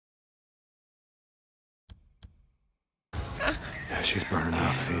She's burning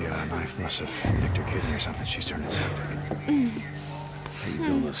up. The knife must have nicked her kidney or something. She's turning septic. How you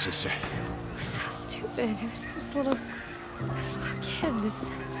doing, little sister? So stupid. It was this little kid. This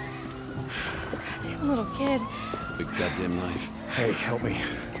goddamn little kid. Big goddamn knife. Hey, help me.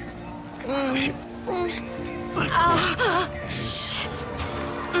 Shit.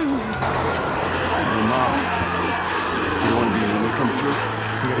 Your mom. You want to be when we come through?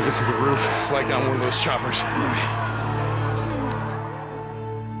 We gotta get to the roof, flag down one of those choppers. All right.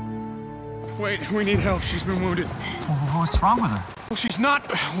 Wait, we need help. She's been wounded. What's wrong with her? Well, she's not.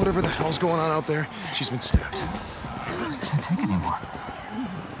 Whatever the hell's going on out there, she's been stabbed. I can't take it anymore.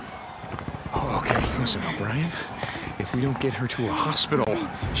 Oh, okay. Listen, O'Brien. If we don't get her to a hospital,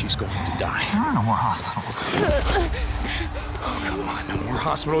 she's going to die. There are no more hospitals. Oh, come on. No more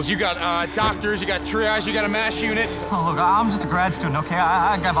hospitals. You got doctors, you got triage, you got a MASH unit. Oh, look, I'm just a grad student, okay?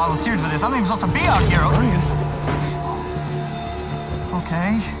 I got volunteered for this. I'm not even supposed to be out here. O'Brien.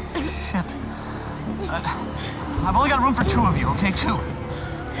 Okay. Shit. I've only got room for 2 of you, okay? 2.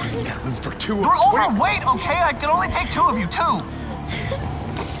 We got room for 2 of You're us. overweight, okay? I can only take 2 of you, 2.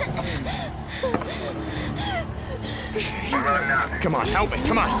 Come on, help me,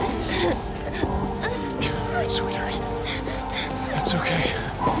 come on. All right, sweetheart. It's okay.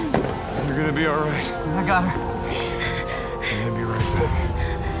 You're gonna be all right. I got her. I'm gonna be right back.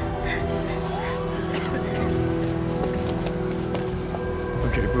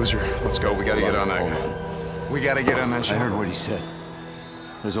 Okay, Boozer, let's go. We gotta get on that Hold guy. on. We gotta get on that I ship. heard what he said.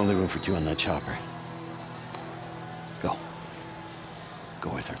 There's only room for 2 on that chopper. Go.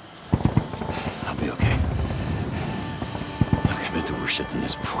 Go with her. I'll be okay. Look, I've been through worse shit than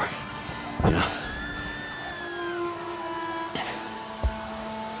this before. You know?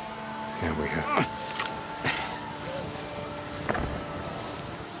 Yeah, we have.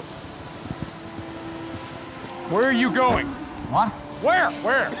 Where are you going? What? Where?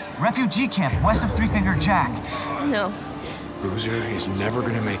 Refugee camp, west of Three Finger Jack. No. Boozer is never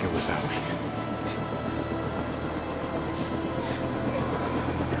gonna make it without me.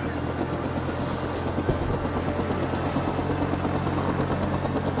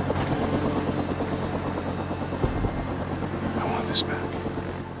 I want this back.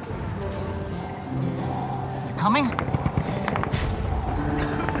 You coming?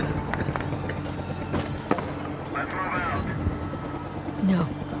 No.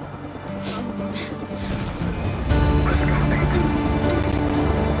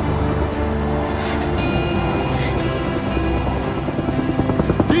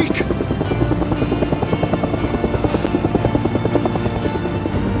 Deke!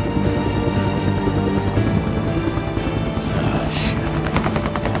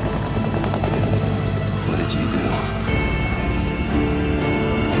 What did you do?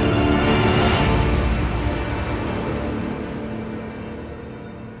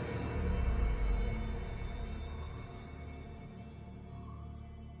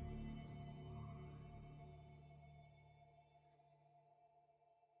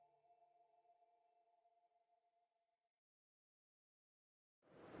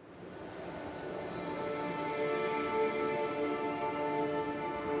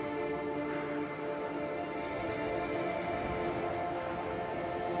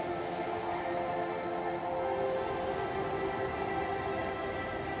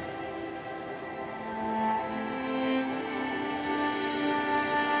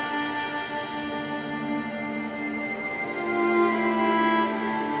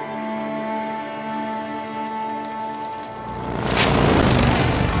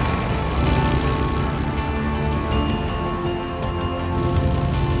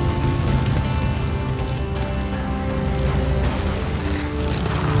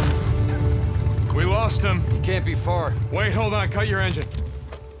 We lost him. He can't be far. Wait, hold on. Cut your engine.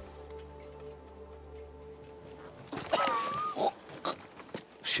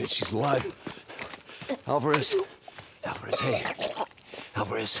 Shit, she's alive. Alvarez. Alvarez, hey.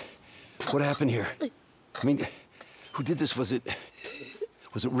 Alvarez. What happened here? I mean, who did this? Was it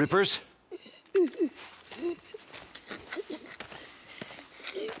Rippers?